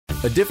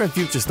A different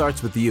future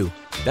starts with you.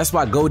 That's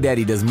why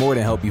GoDaddy does more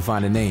than help you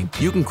find a name.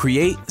 You can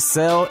create,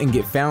 sell, and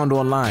get found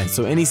online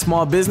so any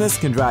small business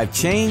can drive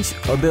change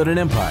or build an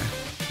empire.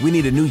 We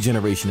need a new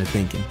generation of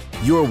thinking.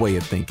 Your way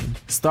of thinking.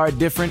 Start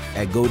different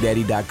at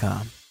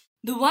GoDaddy.com.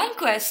 The one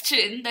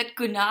question that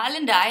Kunal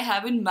and I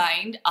have in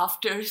mind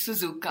after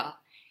Suzuka,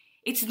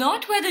 it's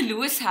not whether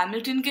Lewis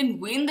Hamilton can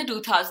win the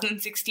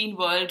 2016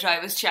 World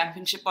Drivers'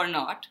 Championship or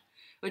not,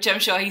 which I'm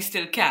sure he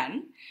still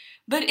can,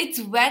 but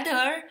it's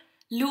whether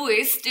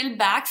Lewis still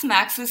backs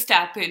Max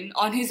Verstappen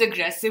on his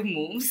aggressive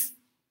moves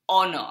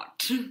or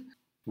not.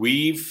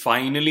 We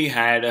finally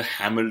had a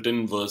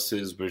Hamilton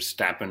versus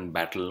Verstappen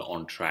battle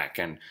on track,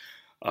 and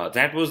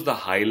that was the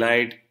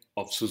highlight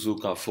of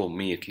Suzuka for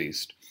me at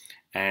least.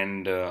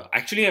 And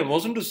actually, I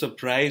wasn't too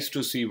surprised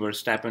to see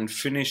Verstappen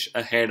finish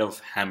ahead of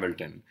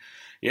Hamilton.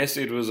 Yes,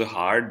 it was a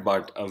hard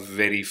but a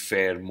very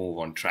fair move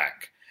on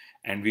track.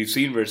 And we've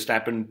seen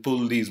Verstappen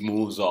pull these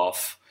moves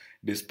off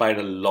despite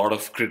a lot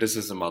of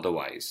criticism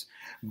otherwise.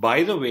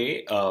 By the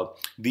way,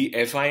 the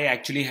FIA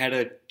actually had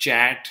a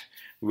chat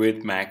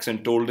with Max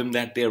and told him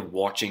that they're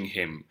watching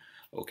him.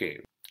 Okay,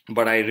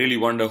 but I really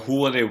wonder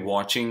who are they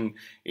watching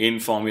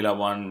in Formula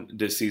One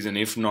this season,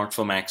 if not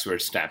for Max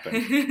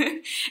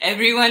Verstappen?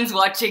 Everyone's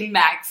watching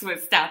Max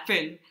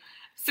Verstappen.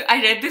 So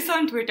I read this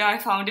on Twitter, I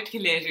found it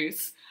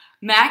hilarious.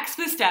 Max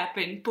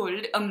Verstappen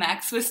pulled a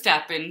Max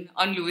Verstappen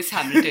on Lewis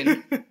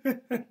Hamilton.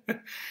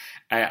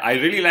 I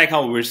really like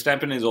how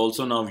Verstappen is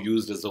also now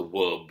used as a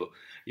verb.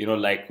 You know,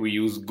 like we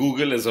use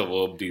Google as a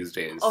verb these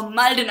days. Or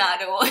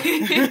Maldonado.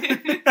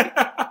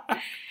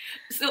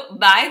 So,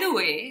 by the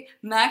way,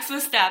 Max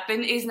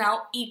Verstappen is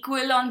now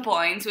equal on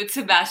points with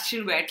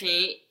Sebastian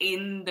Vettel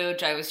in the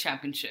Drivers'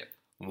 Championship.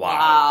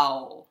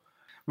 Wow.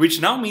 Which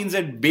now means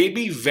that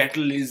baby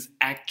Vettel is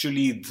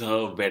actually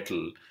the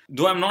Vettel.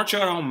 Though I'm not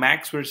sure how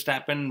Max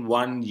Verstappen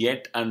won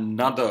yet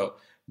another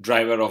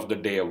Driver of the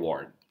Day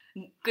award.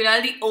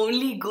 Kunal, the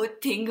only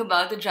good thing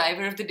about the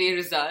Driver of the Day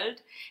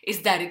result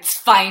is that it's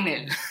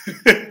final.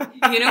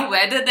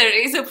 Whether there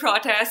is a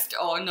protest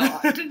or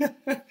not.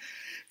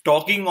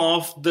 Talking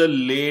of the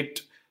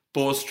late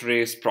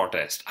post-race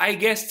protest, I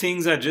guess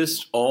things are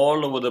just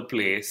all over the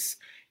place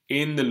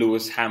in the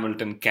Lewis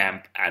Hamilton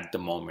camp at the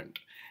moment.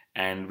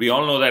 And we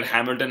all know that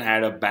Hamilton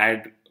had a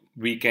bad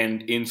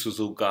weekend in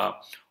Suzuka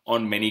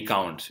on many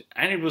counts.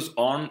 And it was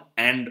on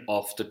and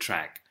off the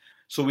track.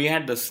 So we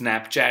had the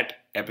Snapchat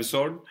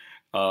episode.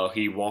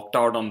 He walked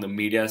out on the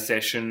media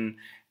session,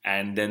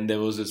 and then there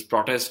was this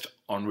protest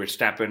on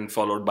Verstappen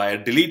followed by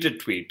a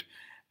deleted tweet.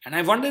 And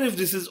I wonder if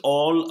this is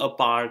all a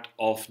part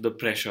of the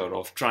pressure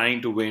of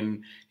trying to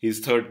win his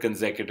third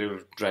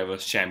consecutive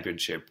Drivers'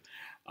 Championship.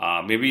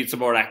 Maybe it's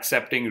about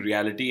accepting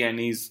reality, and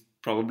he's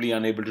probably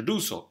unable to do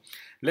so.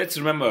 Let's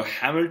remember,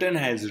 Hamilton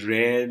has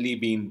rarely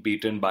been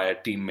beaten by a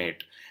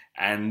teammate,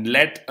 and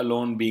let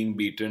alone being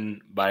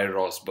beaten by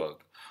Rosberg,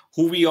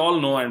 who we all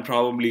know, and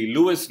probably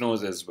Lewis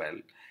knows as well,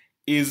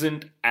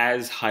 isn't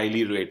as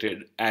highly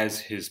rated as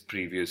his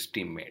previous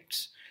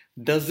teammates.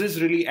 Does this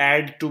really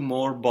add to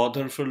more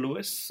bother for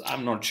Lewis?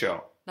 I'm not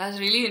sure. That's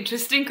really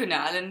interesting,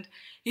 Kunal. And,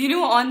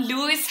 on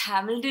Lewis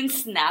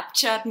Hamilton's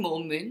Snapchat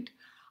moment,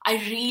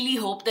 I really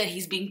hope that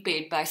he's being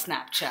paid by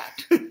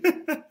Snapchat.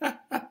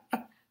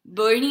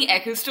 Bernie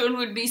Ecclestone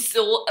would be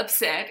so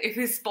upset if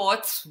his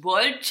sports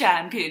world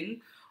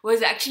champion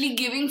was actually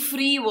giving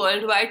free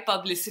worldwide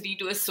publicity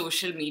to a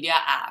social media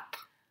app.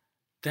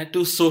 That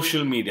to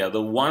social media,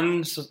 the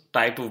one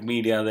type of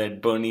media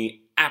that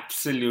Bernie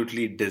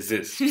absolutely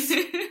desists.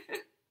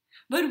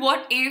 But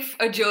what if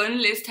a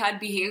journalist had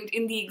behaved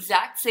in the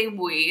exact same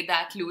way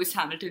that Lewis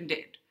Hamilton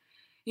did?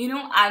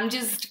 I'm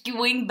just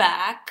going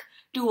back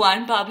to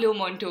Juan Pablo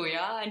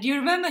Montoya, and you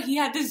remember he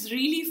had this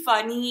really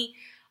funny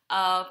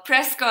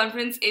press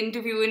conference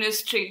interview in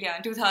Australia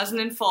in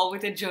 2004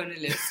 with a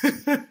journalist.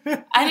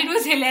 And it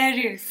was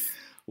hilarious.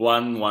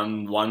 One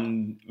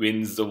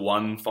wins the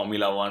one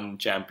Formula One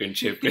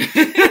championship.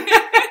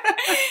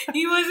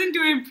 He wasn't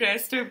too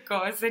impressed, of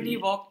course, and he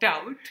walked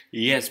out.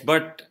 Yes,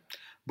 but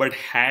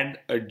had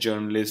a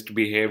journalist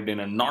behaved in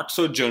a not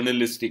so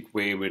journalistic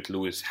way with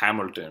Lewis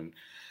Hamilton,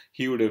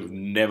 he would have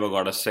never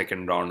got a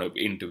second round of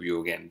interview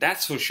again.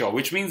 That's for sure.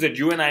 Which means that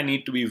you and I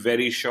need to be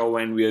very sure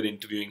when we are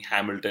interviewing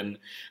Hamilton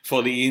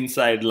for the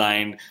Inside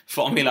Line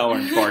Formula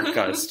One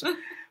podcast.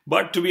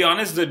 But to be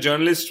honest, the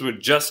journalists were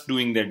just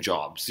doing their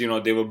jobs.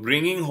 They were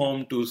bringing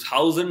home to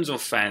thousands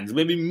of fans,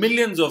 maybe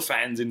millions of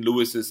fans in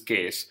Lewis's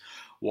case,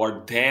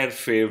 what their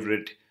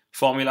favorite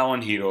Formula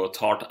One hero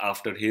thought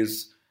after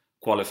his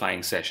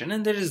qualifying session.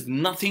 And there is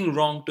nothing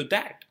wrong to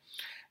that.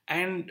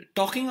 And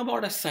talking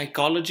about a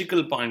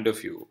psychological point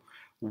of view,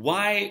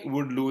 why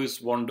would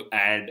Lewis want to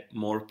add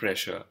more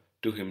pressure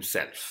to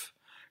himself?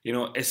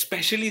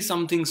 Especially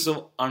something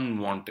so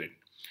unwanted.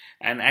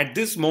 And at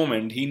this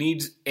moment, he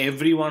needs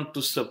everyone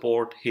to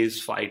support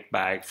his fight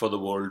back for the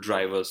World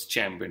Drivers'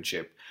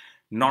 Championship,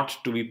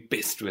 not to be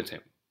pissed with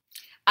him.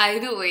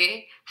 Either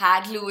way,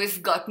 had Lewis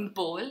gotten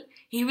pole,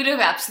 he would have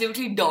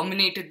absolutely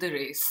dominated the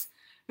race.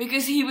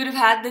 Because he would have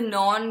had the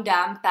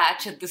non-damp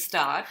patch at the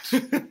start.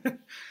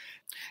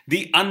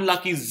 The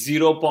unlucky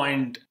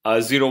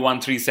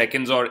 0.013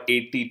 seconds or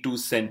 82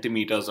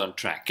 centimeters on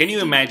track. Can you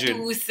imagine?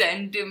 2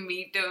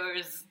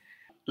 centimeters.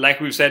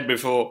 Like we've said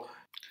before,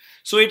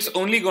 so it's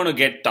only going to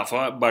get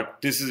tougher, but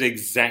this is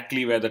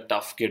exactly where the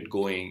tough get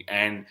going.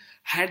 And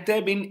had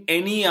there been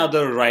any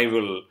other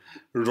rival,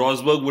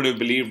 Rosberg would have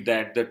believed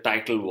that the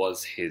title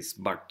was his.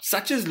 But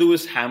such is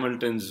Lewis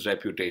Hamilton's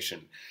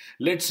reputation.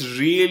 Let's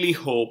really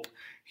hope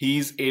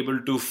he's able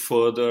to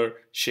further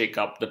shake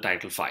up the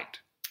title fight.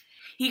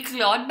 He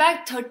clawed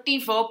back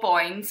 34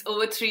 points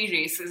over 3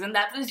 races, and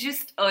that was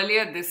just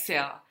earlier this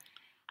year.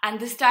 And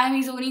this time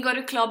he's only got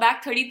to claw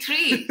back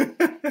 33.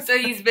 So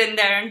he's been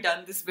there and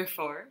done this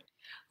before.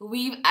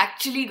 We've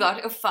actually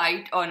got a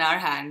fight on our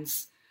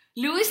hands.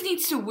 Lewis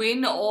needs to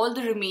win all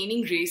the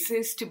remaining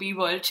races to be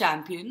world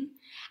champion.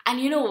 And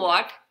you know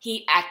what?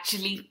 He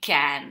actually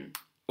can.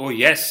 Oh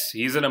yes,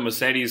 he's in a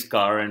Mercedes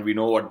car and we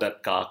know what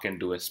that car can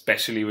do,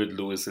 especially with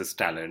Lewis's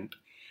talent.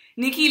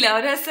 Niki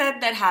Lauda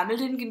said that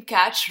Hamilton can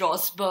catch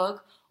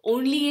Rosberg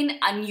only in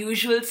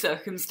unusual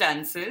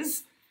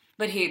circumstances.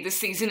 But hey, this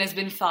season has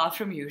been far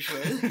from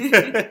usual.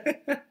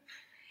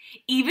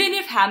 Even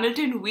if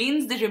Hamilton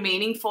wins the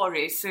remaining 4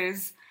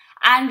 races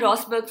and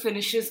Rosberg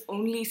finishes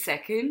only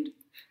second,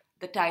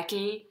 the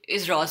title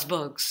is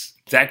Rosberg's.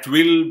 That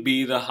will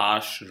be the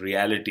harsh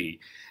reality.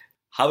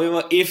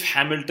 However, if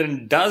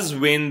Hamilton does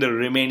win the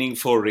remaining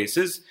 4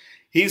 races,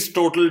 his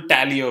total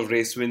tally of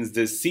race wins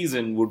this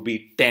season would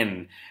be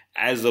 10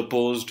 as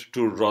opposed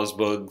to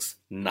Rosberg's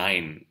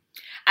 9.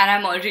 And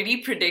I'm already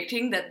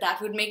predicting that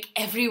would make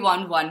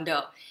everyone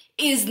wonder,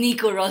 is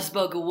Nico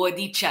Rosberg a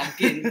worthy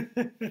champion?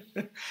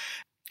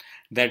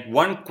 That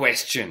one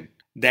question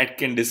that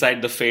can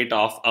decide the fate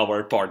of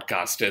our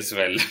podcast as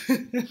well.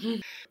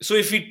 So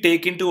if we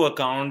take into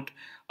account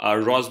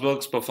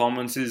Rosberg's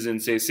performances in,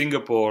 say,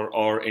 Singapore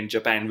or in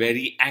Japan, where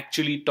he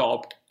actually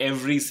topped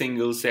every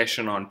single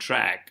session on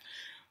track,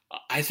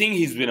 I think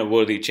he's been a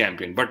worthy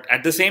champion. But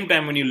at the same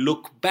time, when you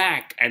look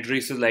back at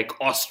races like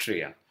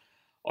Austria,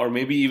 or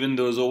maybe even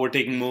those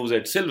overtaking moves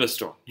at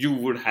Silverstone, you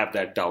would have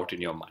that doubt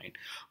in your mind.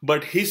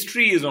 But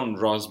history is on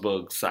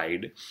Rosberg's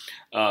side.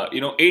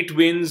 8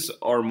 wins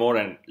or more,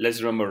 and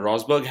let's remember,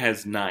 Rosberg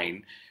has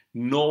 9.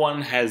 No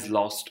one has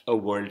lost a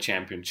world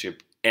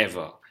championship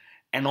ever.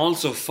 And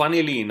also,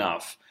 funnily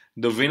enough,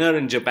 the winner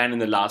in Japan in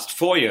the last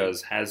 4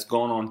 years has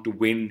gone on to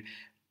win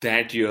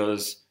that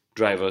year's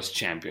Drivers'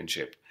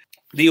 Championship.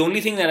 The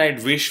only thing that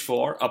I'd wish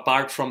for,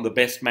 apart from the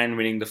best man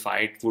winning the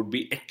fight, would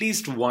be at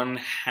least one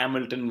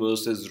Hamilton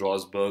versus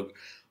Rosberg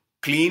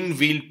clean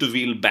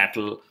wheel-to-wheel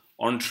battle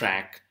on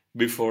track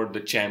before the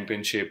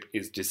championship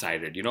is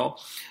decided.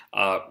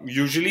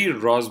 Usually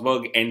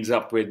Rosberg ends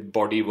up with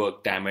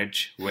bodywork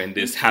damage when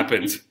this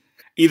happens.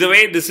 Either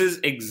way, this is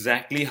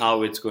exactly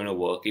how it's going to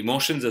work.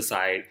 Emotions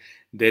aside,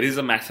 there is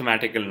a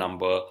mathematical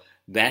number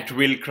that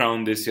will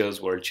crown this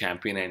year's world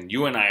champion, and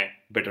you and I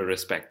better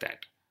respect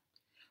that.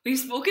 We've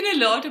spoken a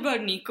lot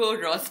about Nico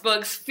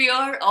Rosberg's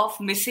fear of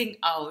missing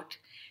out.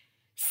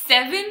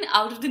 7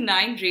 out of the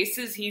 9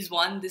 races he's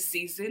won this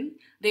season,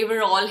 they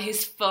were all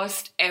his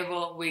first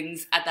ever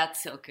wins at that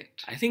circuit.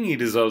 I think he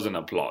deserves an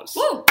applause.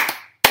 Woo!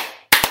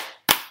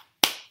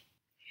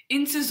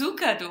 In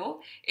Suzuka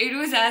though, it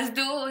was as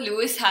though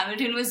Lewis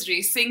Hamilton was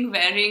racing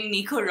wearing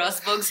Nico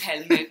Rosberg's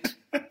helmet.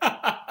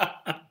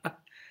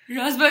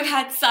 Rosberg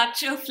had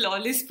such a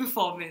flawless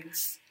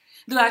performance.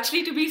 Though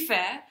actually, to be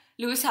fair,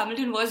 Lewis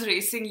Hamilton was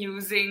racing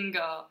using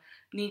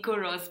Nico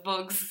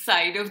Rosberg's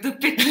side of the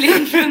pit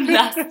lane from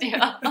last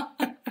year.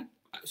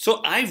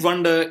 So I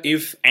wonder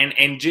if an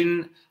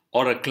engine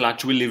or a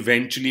clutch will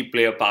eventually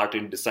play a part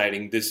in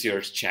deciding this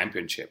year's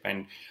championship.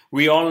 And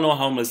we all know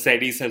how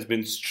Mercedes has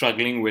been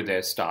struggling with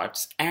their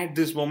starts. At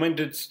this moment,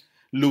 it's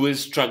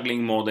Lewis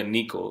struggling more than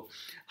Nico.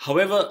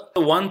 However,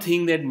 one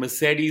thing that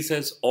Mercedes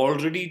has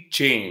already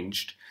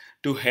changed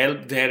to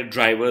help their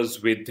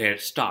drivers with their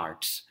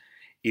starts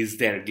is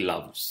their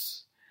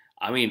gloves.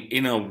 I mean,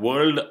 in a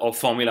world of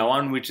Formula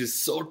One, which is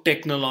so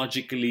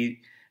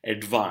technologically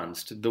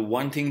advanced, the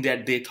one thing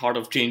that they thought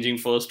of changing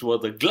first were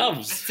the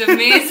gloves. It's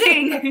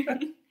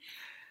amazing.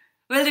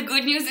 Well, the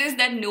good news is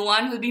that no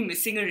one will be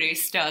missing a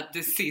race start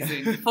this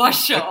season, for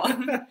sure.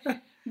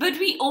 But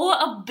we owe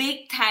a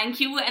big thank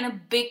you and a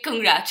big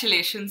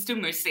congratulations to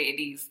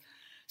Mercedes.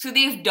 So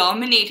they've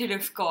dominated,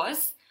 of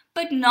course,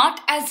 but not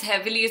as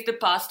heavily as the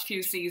past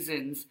few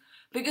seasons,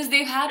 because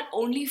they've had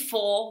only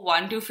 4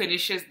 1-2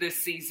 finishes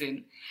this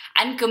season,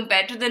 and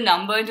compared to the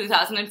number in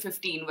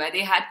 2015 where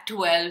they had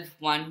 12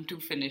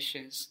 1-2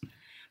 finishes.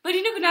 But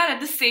Kunal,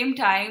 at the same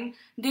time,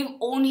 they've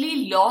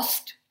only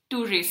lost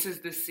 2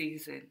 races this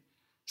season.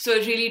 So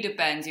it really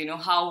depends,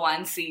 how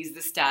one sees the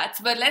stats.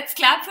 But let's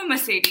clap for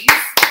Mercedes.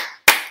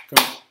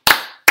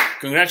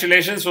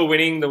 Congratulations for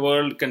winning the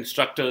World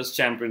Constructors'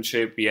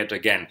 Championship yet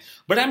again.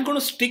 But I'm going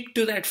to stick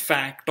to that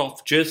fact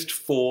of just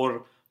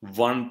 4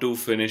 1-2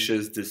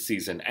 finishes this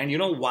season. And you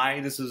know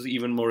why this is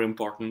even more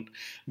important?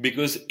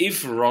 Because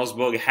if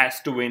Rosberg has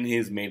to win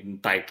his maiden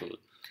title,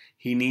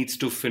 he needs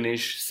to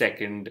finish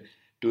second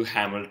to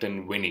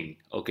Hamilton winning.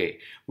 Okay,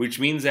 which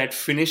means that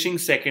finishing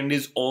second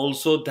is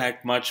also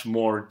that much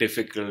more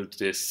difficult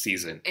this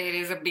season. It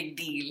is a big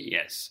deal.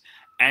 Yes.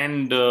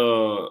 And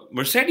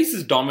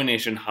Mercedes'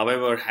 domination,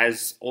 however,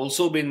 has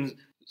also been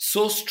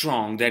so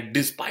strong that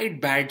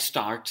despite bad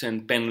starts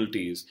and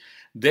penalties,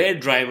 their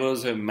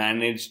drivers have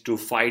managed to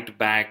fight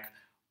back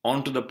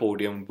onto the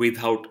podium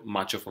without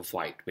much of a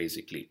fight,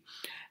 basically.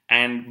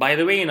 And by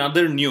the way, in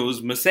other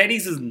news,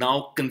 Mercedes is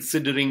now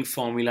considering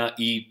Formula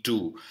E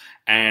too.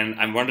 And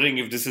I'm wondering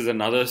if this is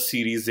another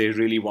series they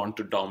really want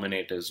to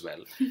dominate as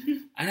well.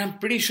 And I'm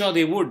pretty sure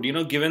they would,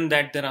 given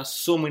that there are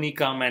so many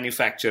car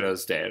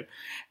manufacturers there.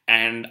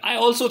 And I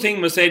also think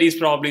Mercedes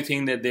probably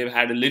think that they've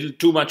had a little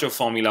too much of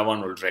Formula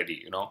One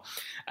already,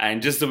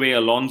 And just the way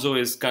Alonso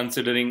is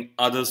considering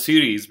other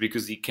series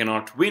because he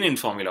cannot win in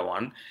Formula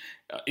One,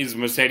 is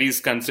Mercedes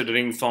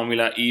considering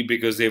Formula E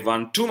because they've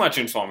won too much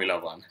in Formula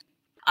One?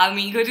 I'm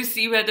eager to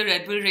see whether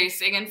Red Bull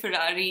Racing and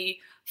Ferrari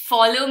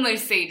follow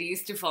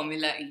Mercedes to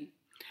Formula E.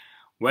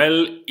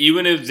 Well,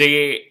 even if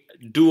they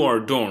do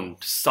or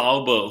don't,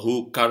 Sauber,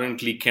 who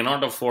currently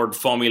cannot afford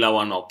Formula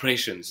One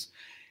operations,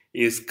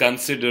 is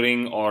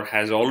considering or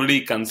has already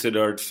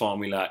considered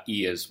Formula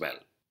E as well.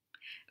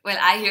 Well,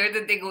 I hear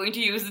that they're going to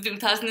use the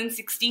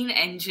 2016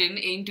 engine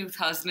in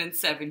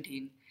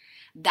 2017.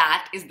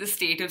 That is the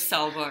state of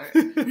Sauber.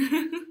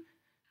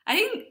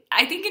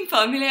 I think in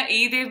Formula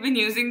E they've been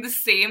using the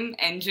same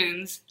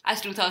engines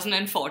as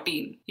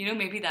 2014.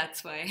 Maybe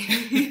that's why.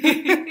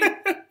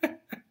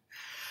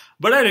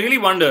 But I really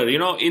wonder,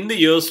 in the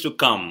years to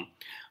come,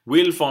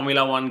 will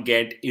Formula One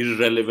get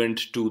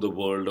irrelevant to the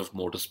world of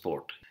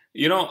motorsport?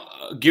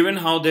 Given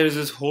how there is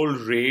this whole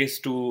race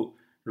to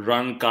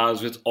run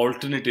cars with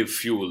alternative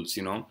fuels,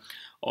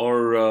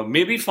 or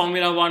maybe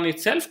Formula One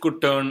itself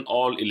could turn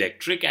all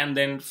electric and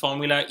then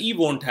Formula E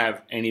won't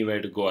have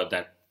anywhere to go at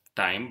that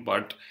time.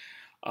 But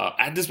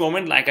at this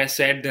moment, like I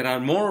said, there are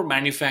more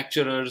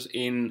manufacturers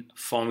in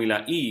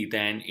Formula E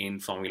than in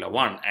Formula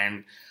One.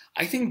 And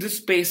I think this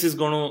space is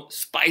going to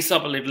spice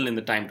up a little in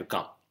the time to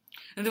come.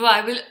 Though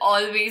I will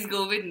always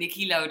go with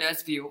Niki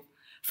Lauda's view.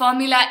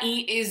 Formula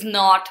E is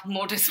not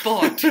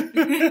motorsport.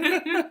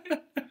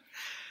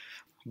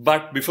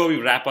 But before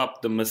we wrap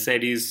up the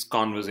Mercedes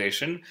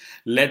conversation,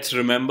 let's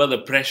remember the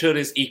pressure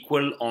is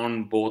equal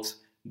on both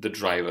the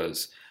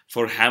drivers.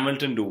 For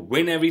Hamilton to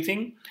win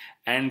everything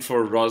and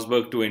for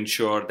Rosberg to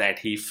ensure that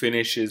he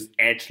finishes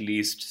at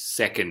least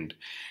second.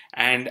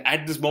 And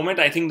at this moment,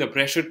 I think the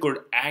pressure could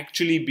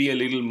actually be a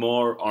little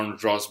more on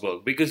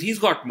Rosberg because he's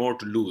got more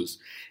to lose.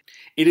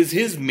 It is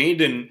his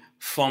maiden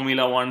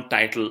Formula One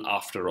title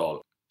after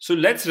all. So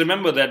let's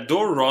remember that though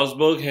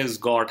Rosberg has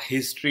got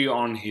history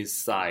on his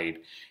side,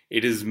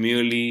 it is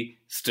merely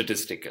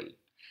statistical.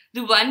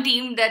 The one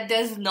team that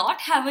does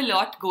not have a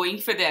lot going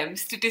for them,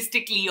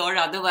 statistically or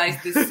otherwise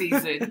this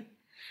season,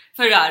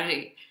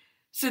 Ferrari.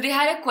 So they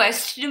had a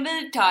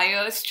questionable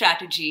tyre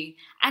strategy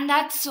and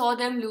that saw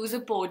them lose a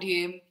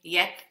podium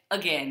yet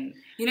again.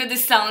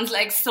 This sounds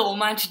like so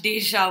much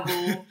deja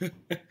vu.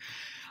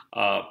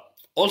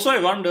 Also, I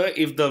wonder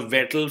if the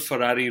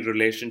Vettel-Ferrari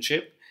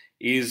relationship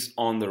is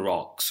on the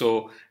rock.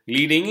 So,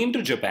 leading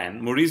into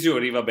Japan, Maurizio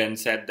Arrivaben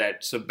said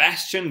that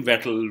Sebastian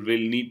Vettel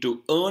will need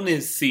to earn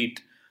his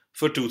seat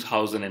for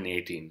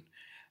 2018.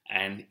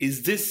 And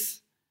is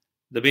this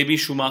the baby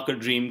Schumacher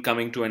dream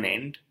coming to an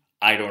end?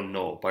 I don't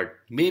know, but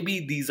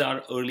maybe these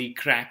are early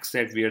cracks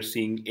that we are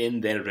seeing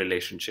in their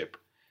relationship.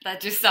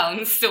 That just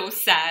sounds so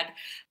sad.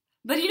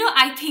 But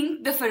I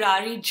think the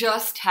Ferrari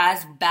just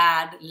has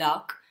bad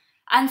luck,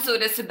 and so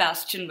does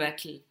Sebastian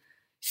Vettel.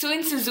 So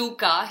in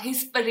Suzuka,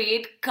 his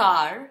parade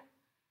car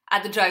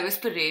at the driver's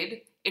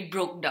parade, it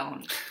broke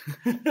down.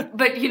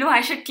 But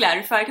I should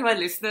clarify to our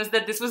listeners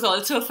that this was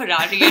also a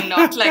Ferrari and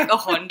not like a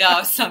Honda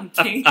or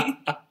something.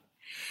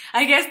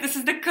 I guess this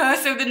is the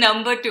curse of the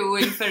number 2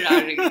 in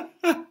Ferrari.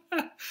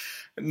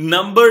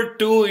 Number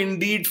 2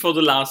 indeed for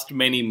the last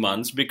many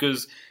months,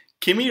 because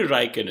Kimi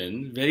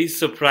Raikkonen, very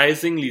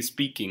surprisingly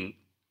speaking,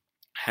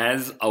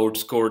 has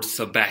outscored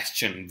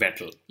Sebastian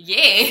Vettel.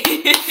 Yay!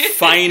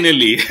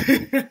 Finally!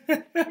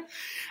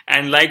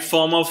 And like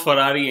former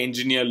Ferrari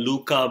engineer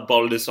Luca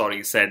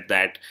Baldessari said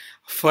that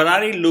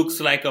Ferrari looks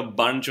like a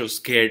bunch of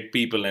scared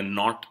people and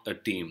not a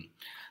team.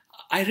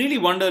 I really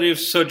wonder if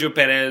Sergio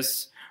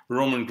Perez,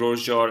 Roman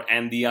Grosjean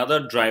and the other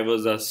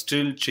drivers are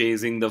still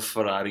chasing the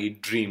Ferrari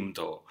dream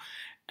though.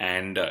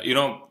 And,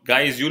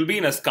 guys, you'll be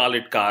in a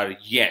scarlet car,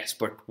 yes,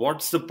 but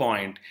what's the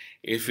point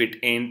if it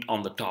ain't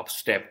on the top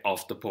step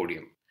of the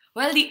podium?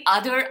 Well, the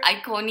other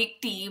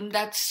iconic team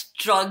that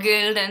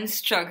struggled and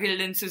struggled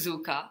in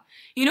Suzuka,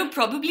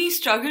 probably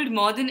struggled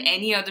more than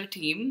any other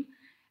team,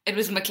 it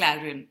was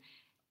McLaren.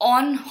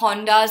 On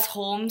Honda's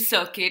home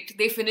circuit,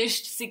 they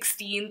finished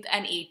 16th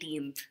and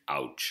 18th.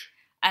 Ouch.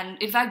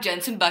 And in fact,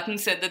 Jenson Button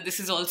said that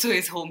this is also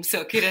his home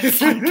circuit at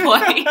some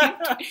point.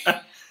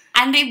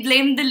 And they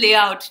blamed the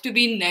layout to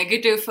be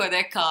negative for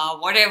their car,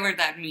 whatever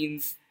that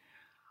means.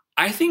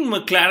 I think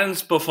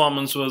McLaren's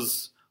performance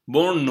was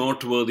more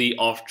noteworthy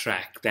off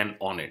track than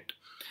on it.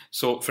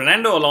 So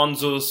Fernando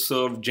Alonso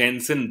served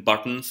Jenson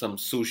Button some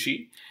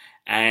sushi,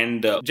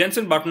 and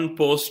Jenson Button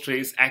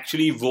post-race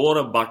actually wore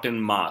a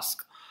button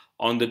mask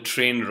on the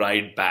train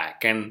ride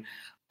back. And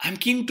I'm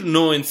keen to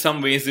know in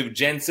some ways if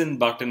Jenson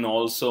Button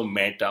also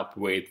met up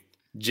with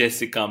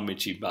Jessica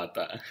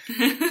Michibata.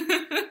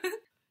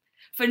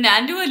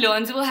 Fernando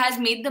Alonso has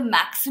made the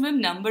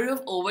maximum number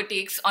of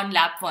overtakes on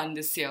lap 1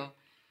 this year.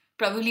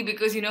 Probably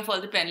because, of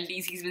all the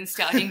penalties, he's been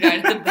starting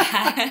right at the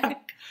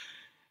back.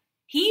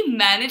 He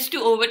managed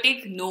to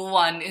overtake no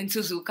one in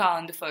Suzuka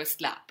on the first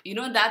lap.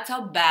 That's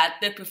how bad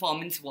their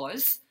performance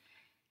was.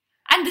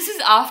 And this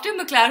is after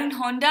McLaren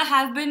Honda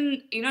have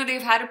been,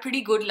 they've had a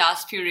pretty good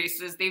last few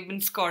races. They've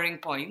been scoring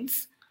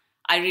points.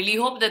 I really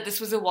hope that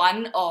this was a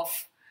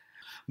one-off.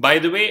 By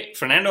the way,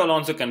 Fernando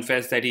Alonso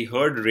confessed that he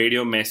heard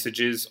radio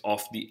messages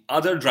of the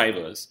other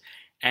drivers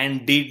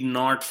and did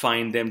not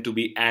find them to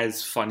be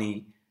as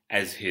funny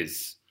as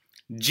his.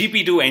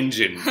 GP2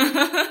 engine.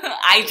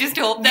 I just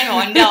hope that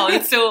Honda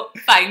also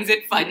finds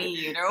it funny,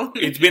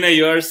 It's been a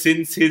year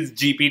since his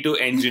GP2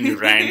 engine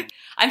rant.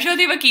 I'm sure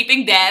they were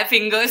keeping their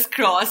fingers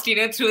crossed,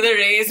 through the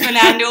race.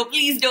 Fernando,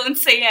 please don't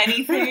say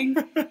anything.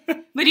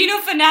 But,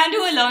 Fernando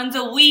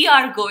Alonso, we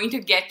are going to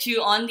get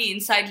you on the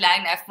Inside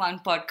Line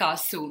F1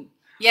 podcast soon.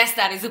 Yes,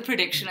 that is a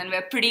prediction, and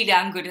we're pretty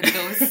damn good at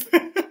those.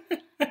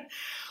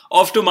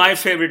 Off to my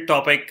favorite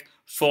topic,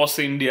 Force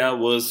India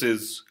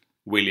versus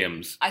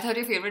Williams. I thought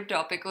your favorite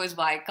topic was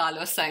why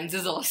Carlos Sainz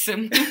is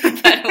awesome.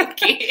 But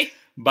okay.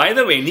 By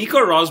the way, Nico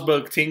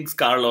Rosberg thinks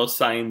Carlos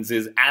Sainz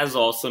is as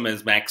awesome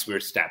as Max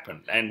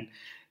Verstappen. And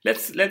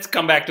let's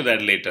come back to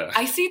that later.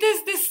 I see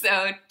this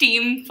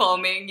team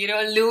forming,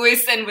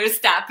 Lewis and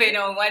Verstappen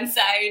on one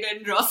side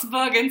and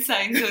Rosberg and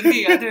Sainz on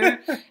the other.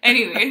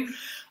 Anyway.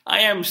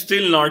 I am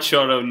still not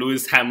sure if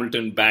Lewis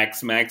Hamilton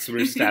backs Max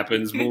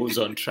Verstappen's moves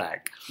on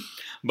track.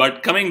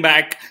 But coming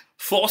back,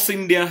 Force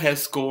India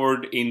has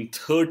scored in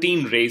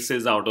 13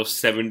 races out of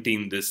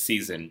 17 this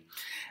season.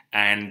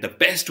 And the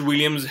best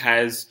Williams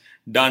has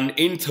done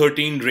in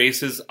 13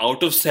 races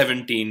out of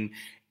 17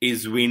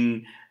 is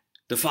win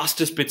the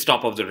fastest pit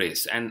stop of the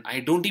race. And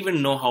I don't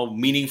even know how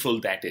meaningful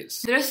that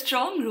is. There are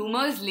strong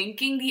rumors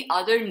linking the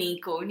other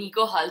Nico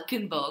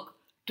Hülkenberg,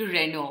 to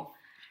Renault.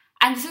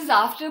 And this is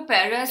after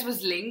Perez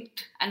was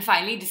linked and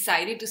finally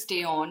decided to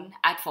stay on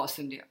at Force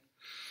India.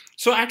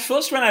 So at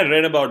first when I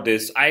read about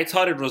this, I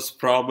thought it was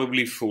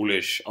probably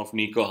foolish of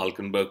Nico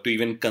Hülkenberg to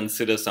even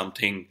consider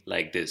something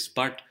like this.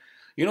 But,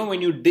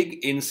 when you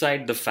dig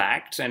inside the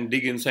facts and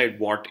dig inside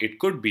what it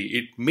could be,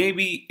 it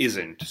maybe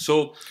isn't.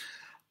 So,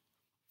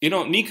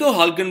 Nico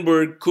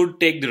Hülkenberg could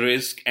take the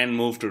risk and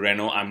move to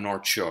Renault, I'm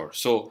not sure.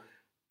 So,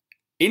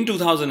 in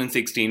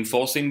 2016,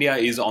 Force India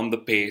is on the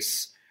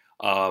pace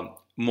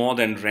more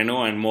than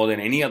Renault and more than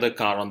any other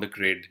car on the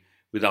grid,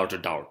 without a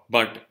doubt.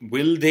 But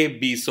will they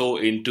be so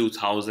in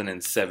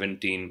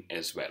 2017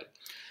 as well?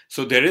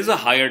 So there is a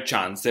higher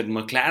chance that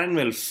McLaren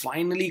will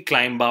finally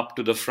climb up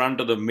to the front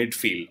of the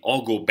midfield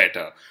or go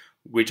better,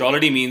 which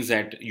already means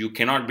that you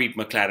cannot beat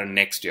McLaren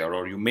next year,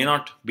 or you may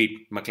not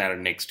beat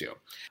McLaren next year.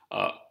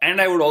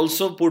 And I would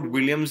also put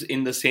Williams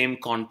in the same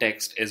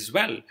context as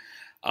well.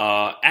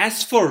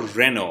 As for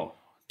Renault,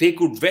 they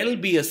could well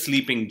be a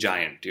sleeping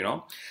giant,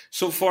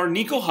 So for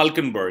Nico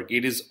Hülkenberg,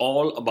 it is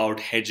all about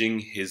hedging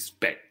his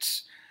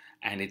bets.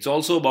 And it's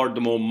also about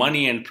the more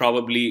money and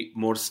probably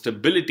more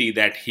stability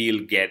that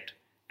he'll get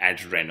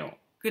at Renault.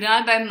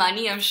 Kunal, by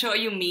money, I'm sure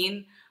you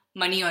mean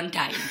money on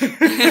time.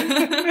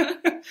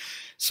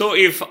 So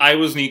if I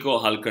was Nico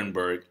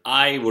Hülkenberg,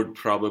 I would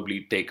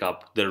probably take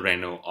up the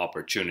Renault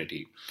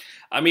opportunity.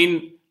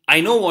 I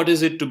know what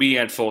is it to be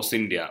at Force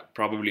India,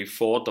 probably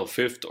 4th or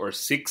 5th or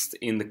 6th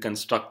in the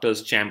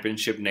Constructors'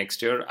 Championship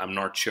next year, I'm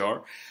not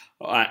sure.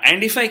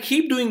 And if I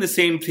keep doing the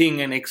same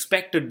thing and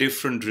expect a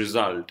different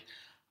result,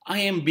 I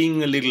am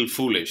being a little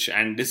foolish,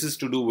 and this is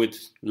to do with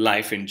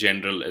life in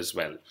general as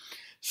well.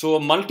 So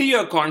a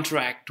multi-year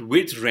contract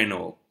with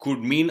Renault could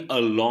mean a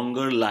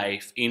longer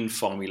life in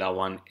Formula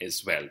One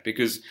as well,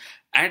 because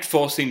at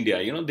Force India,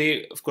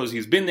 of course,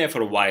 he's been there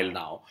for a while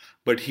now,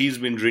 but he's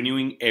been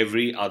renewing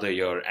every other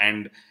year,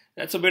 and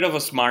that's a bit of a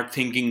smart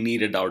thinking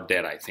needed out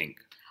there, I think.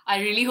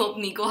 I really hope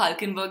Nico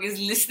Hülkenberg is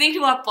listening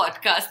to our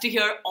podcast to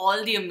hear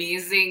all the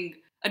amazing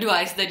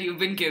advice that you've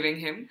been giving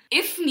him.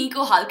 If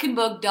Nico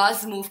Hülkenberg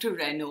does move to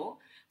Renault,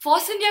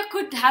 Force India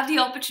could have the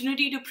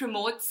opportunity to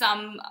promote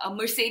some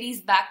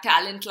Mercedes-backed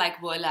talent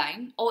like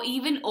Wehrlein or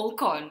even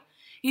Ocon.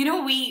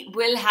 We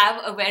will have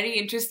a very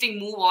interesting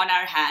move on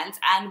our hands,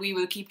 and we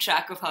will keep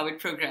track of how it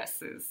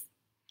progresses.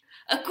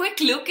 A quick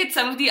look at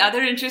some of the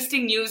other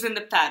interesting news in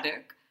the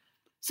paddock.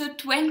 So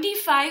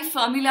 25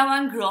 Formula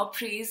One Grand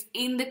Prix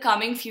in the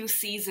coming few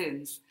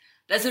seasons.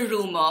 There's a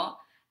rumor,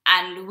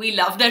 and we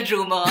love that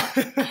rumor.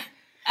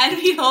 And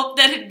we hope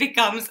that it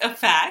becomes a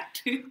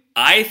fact.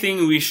 I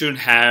think we should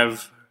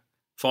have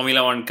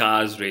Formula One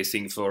cars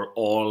racing for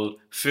all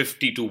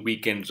 52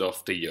 weekends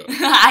of the year.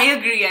 I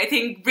agree. I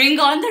think bring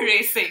on the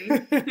racing.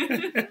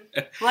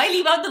 Why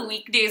leave out the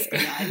weekdays,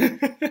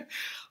 Kunal?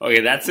 Okay,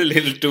 that's a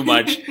little too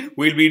much.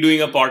 We'll be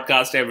doing a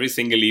podcast every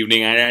single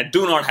evening, and I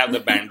do not have the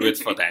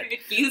bandwidth for that.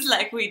 It feels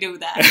like we do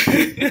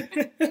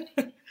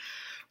that.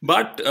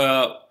 But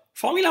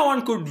Formula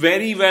One could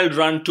very well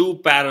run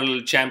 2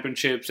 parallel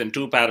championships and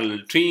 2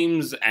 parallel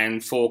teams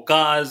and 4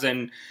 cars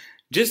and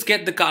just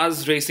get the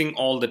cars racing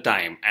all the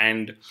time.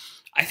 And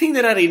I think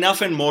there are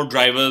enough and more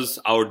drivers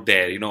out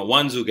there,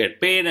 ones who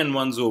get paid and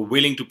ones who are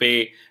willing to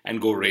pay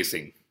and go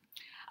racing.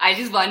 I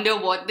just wonder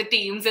what the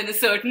teams and a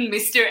certain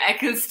Mr.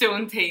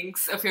 Ecclestone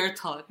thinks of your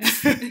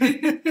thoughts. And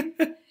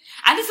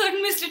a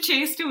certain Mr.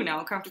 Chase too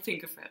now, come to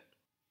think of it.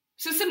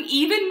 So some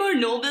even more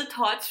noble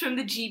thoughts from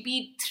the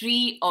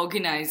GP3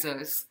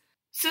 organizers.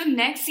 So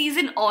next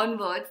season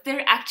onwards,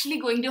 they're actually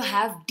going to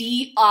have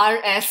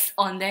DRS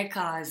on their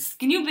cars.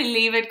 Can you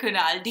believe it,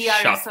 Kunal?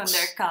 DRS Shucks. on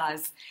their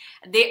cars.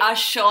 They are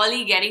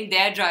surely getting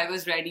their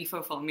drivers ready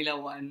for Formula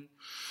One.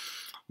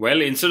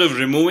 Well, instead of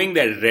removing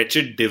that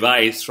wretched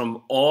device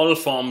from all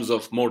forms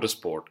of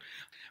motorsport,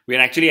 we are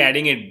actually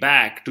adding it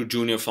back to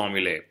Junior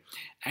Formulae.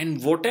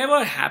 And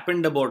whatever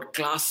happened about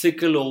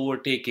classical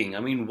overtaking,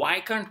 why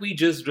can't we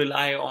just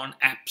rely on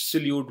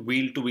absolute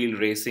wheel-to-wheel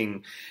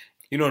racing,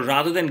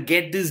 rather than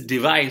get this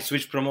device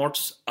which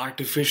promotes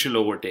artificial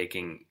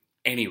overtaking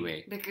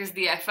anyway? Because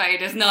the FIA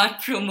does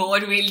not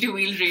promote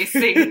wheel-to-wheel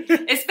racing,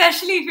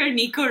 especially if you're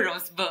Nico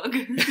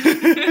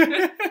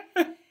Rosberg.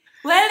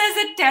 Well,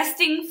 there's a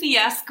testing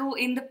fiasco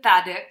in the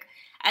paddock,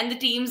 and the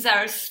teams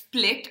are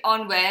split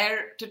on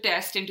where to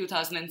test in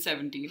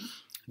 2017.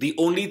 The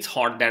only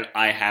thought that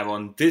I have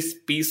on this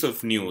piece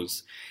of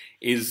news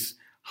is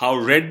how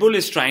Red Bull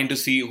is trying to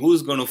see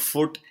who's going to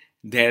foot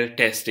their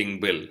testing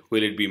bill.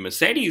 Will it be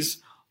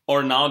Mercedes,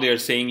 or now they're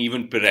saying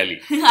even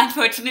Pirelli?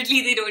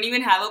 Unfortunately, they don't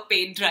even have a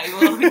paid driver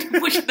to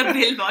push the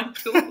bill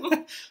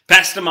onto.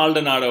 Pastor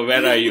Maldonado,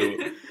 where are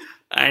you?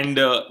 And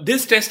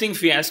this testing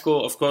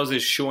fiasco, of course,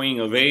 is showing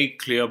a very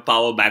clear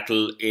power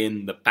battle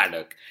in the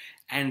paddock.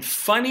 And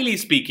funnily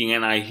speaking,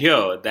 and I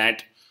hear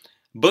that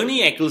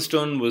Bernie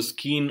Ecclestone was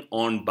keen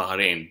on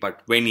Bahrain,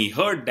 but when he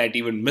heard that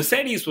even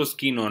Mercedes was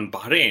keen on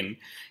Bahrain,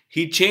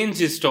 he changed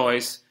his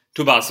choice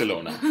to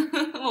Barcelona.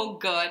 Oh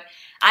God.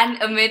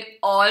 And amid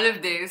all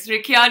of this,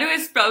 Ricciardo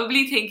is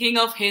probably thinking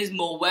of his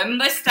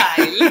Movember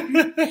style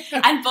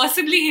and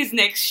possibly his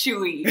next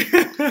shoey.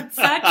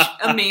 Such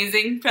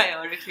amazing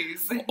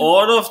priorities.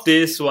 All of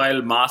this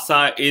while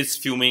Massa is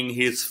fuming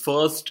his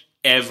first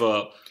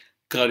ever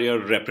career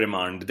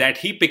reprimand that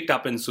he picked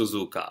up in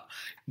Suzuka.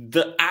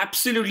 The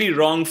absolutely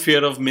wrong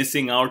fear of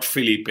missing out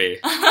Felipe.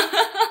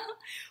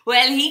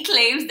 Well, he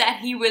claims that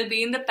he will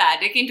be in the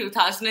paddock in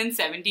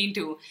 2017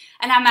 too.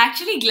 And I'm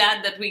actually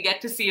glad that we get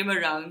to see him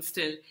around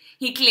still.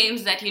 He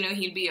claims that,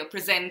 he'll be a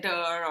presenter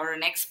or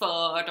an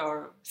expert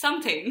or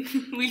something.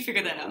 We'll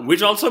figure that out.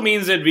 Which also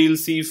means that we'll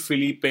see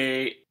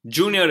Felipe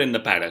Jr. in the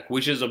paddock,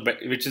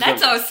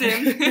 That's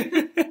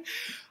awesome.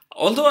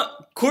 Although,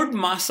 could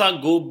Massa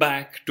go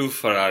back to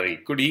Ferrari?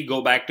 Could he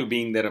go back to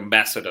being their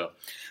ambassador?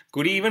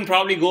 Could he even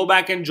probably go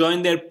back and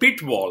join their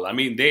pit wall?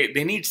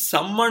 They need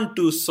someone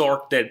to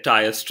sort their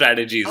tire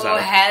strategies out. Oh,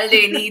 hell,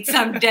 they need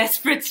some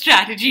desperate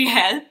strategy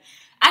help.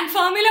 And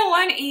Formula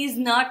One is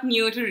not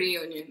new to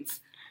reunions.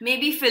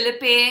 Maybe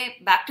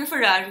Felipe back to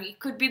Ferrari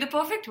could be the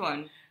perfect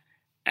one.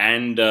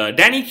 And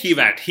Danny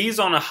Kivat, he's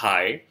on a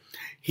high.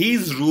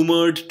 He's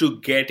rumored to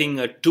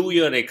getting a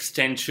 2-year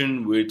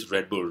extension with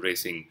Red Bull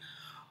Racing.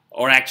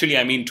 Or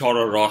actually,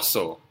 Toro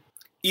Rosso.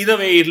 Either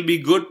way, it'll be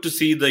good to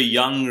see the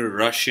young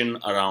Russian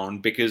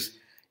around because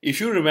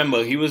if you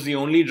remember, he was the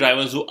only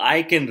driver who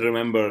I can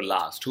remember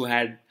last who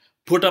had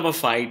put up a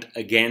fight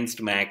against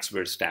Max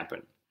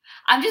Verstappen.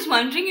 I'm just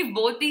wondering if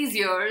both these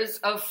years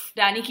of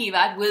Danny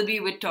Kivat will be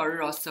with Toro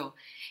Rosso.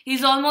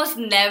 He's almost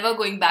never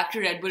going back to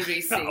Red Bull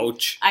Racing.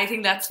 Ouch. I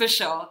think that's for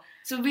sure.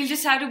 So we'll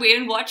just have to wait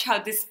and watch how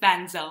this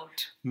pans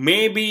out.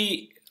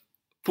 Maybe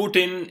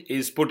Putin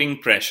is putting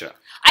pressure.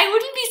 I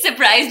wouldn't be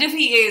surprised if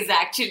he is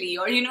actually,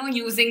 or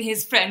using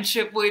his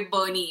friendship with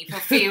Bernie for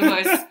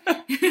favors.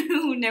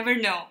 You never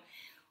know.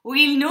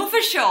 We'll know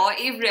for sure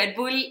if Red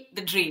Bull,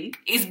 the drink,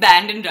 is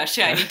banned in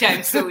Russia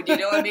anytime soon.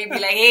 Maybe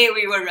like, hey,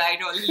 we were right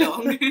all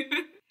along.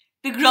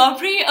 The Grand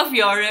Prix of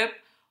Europe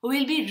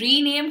will be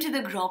renamed to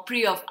the Grand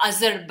Prix of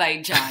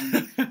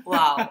Azerbaijan.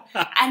 Wow.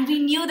 And we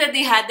knew that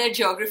they had their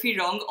geography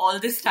wrong all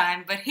this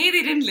time, but hey,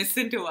 they didn't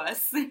listen to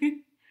us.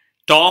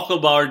 Talk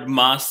about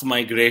mass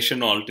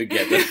migration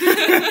altogether.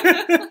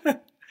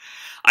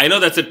 I know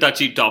that's a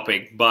touchy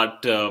topic,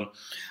 but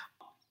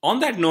on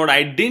that note,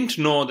 I didn't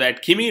know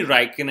that Kimi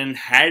Räikkönen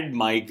had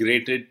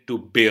migrated to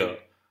beer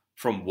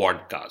from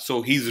vodka.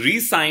 So he's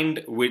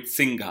re-signed with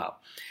Singha.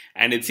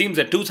 And it seems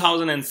that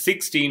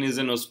 2016 is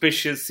an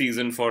auspicious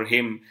season for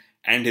him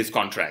and his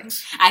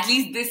contracts. At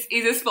least this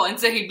is a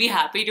sponsor he'd be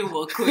happy to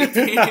work with.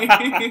 And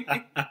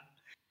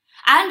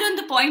on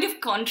the point of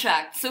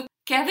contracts, so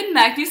Kevin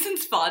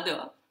Magnussen's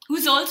father,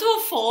 who's also a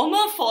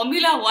former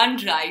Formula One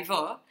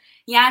driver,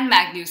 Jan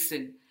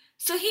Magnussen.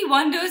 So he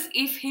wonders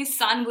if his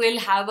son will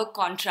have a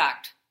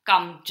contract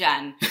come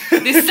Jan.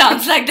 This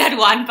sounds like that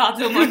Juan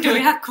Pablo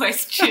Montoya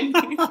question.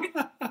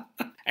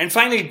 And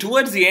finally,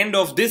 towards the end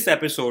of this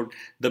episode,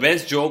 the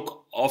best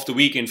joke of the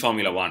week in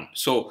Formula One.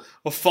 So,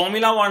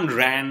 Formula One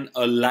ran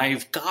a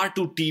live car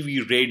to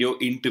TV radio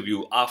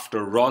interview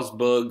after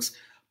Rosberg's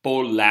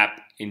pole lap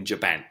in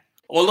Japan.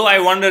 Although I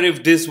wonder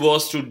if this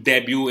was to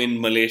debut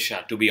in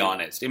Malaysia, to be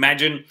honest.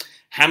 Imagine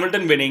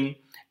Hamilton winning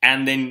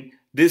and then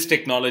this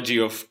technology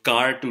of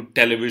car to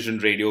television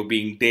radio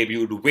being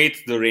debuted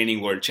with the reigning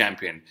world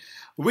champion.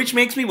 Which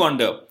makes me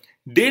wonder,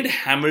 did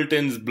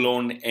Hamilton's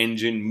blown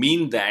engine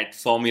mean that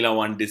Formula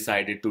One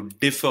decided to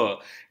defer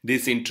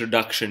this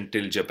introduction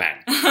till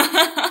Japan?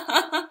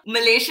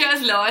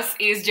 Malaysia's loss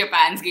is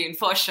Japan's gain,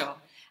 for sure.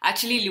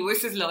 Actually,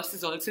 Lewis's loss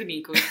is also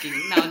Nico's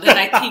gain, now that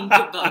I think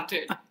about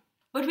it.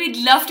 But we'd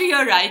love to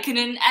hear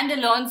Raikkonen and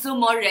Alonso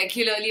more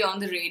regularly on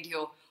the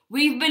radio.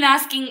 We've been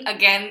asking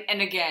again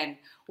and again,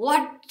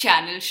 what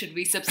channel should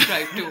we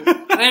subscribe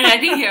to? We're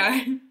ready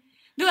here.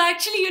 Though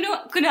actually,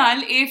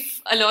 Kunal,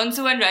 if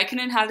Alonso and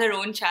Raikkonen have their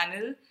own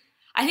channel,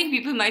 I think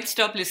people might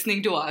stop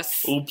listening to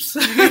us. Oops.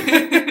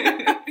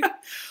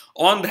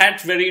 On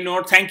that very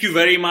note, thank you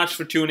very much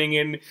for tuning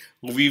in.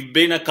 We've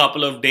been a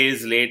couple of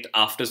days late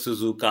after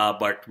Suzuka,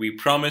 but we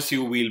promise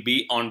you we'll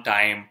be on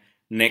time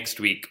next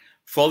week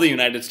for the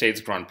United States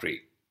Grand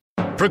Prix.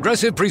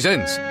 Progressive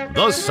presents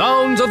The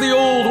Sounds of the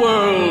Old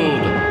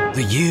World.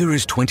 The year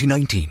is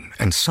 2019,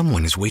 and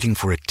someone is waiting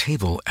for a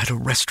table at a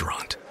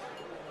restaurant.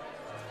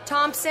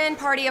 Thompson,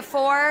 party of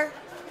 4.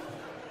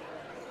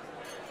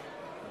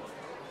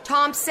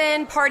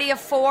 Thompson, party of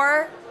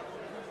 4.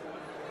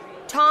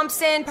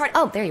 Thompson, party...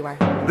 Oh, there you are.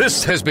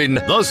 This has been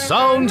The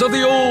Sounds of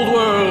the Old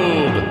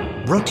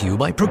World. Brought to you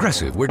by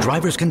Progressive, where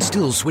drivers can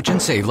still switch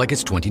and save like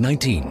it's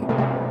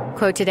 2019.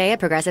 Quote today at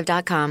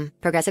Progressive.com.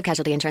 Progressive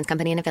Casualty Insurance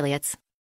Company and Affiliates.